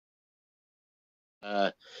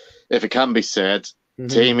if it can be said,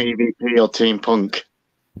 Team EVP or Team Punk?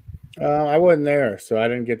 I wasn't there, so I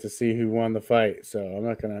didn't get to see who won the fight. So I'm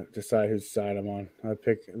not gonna decide whose side I'm on. I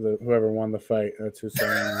pick whoever won the fight. That's whose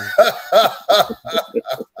side I'm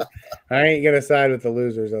on. I ain't gonna side with the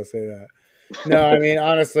losers. I'll say that. No, I mean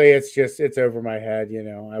honestly, it's over my head.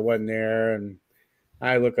 I wasn't there, and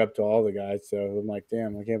I look up to all the guys. So I'm like,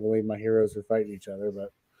 damn, I can't believe my heroes are fighting each other.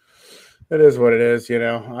 But it is what it is.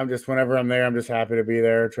 I'm just whenever I'm there, I'm just happy to be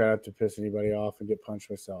there. Try not to piss anybody off and get punched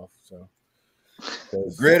myself. So.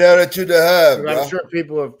 Great attitude to have. I'm sure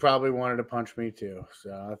people have probably wanted to punch me too. So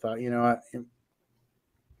I thought, what?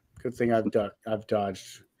 Good thing I've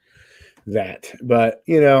dodged that. But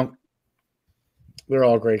they're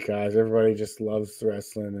all great guys. Everybody just loves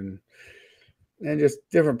wrestling and just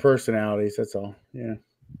different personalities. That's all. Yeah,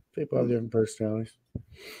 people have different personalities.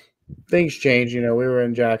 Things change. We were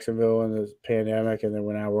in Jacksonville in the pandemic, and then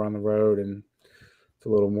now we're on the road, and it's a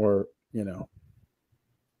little more, a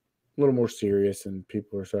little more serious, and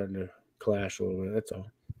people are starting to clash a little bit. That's all.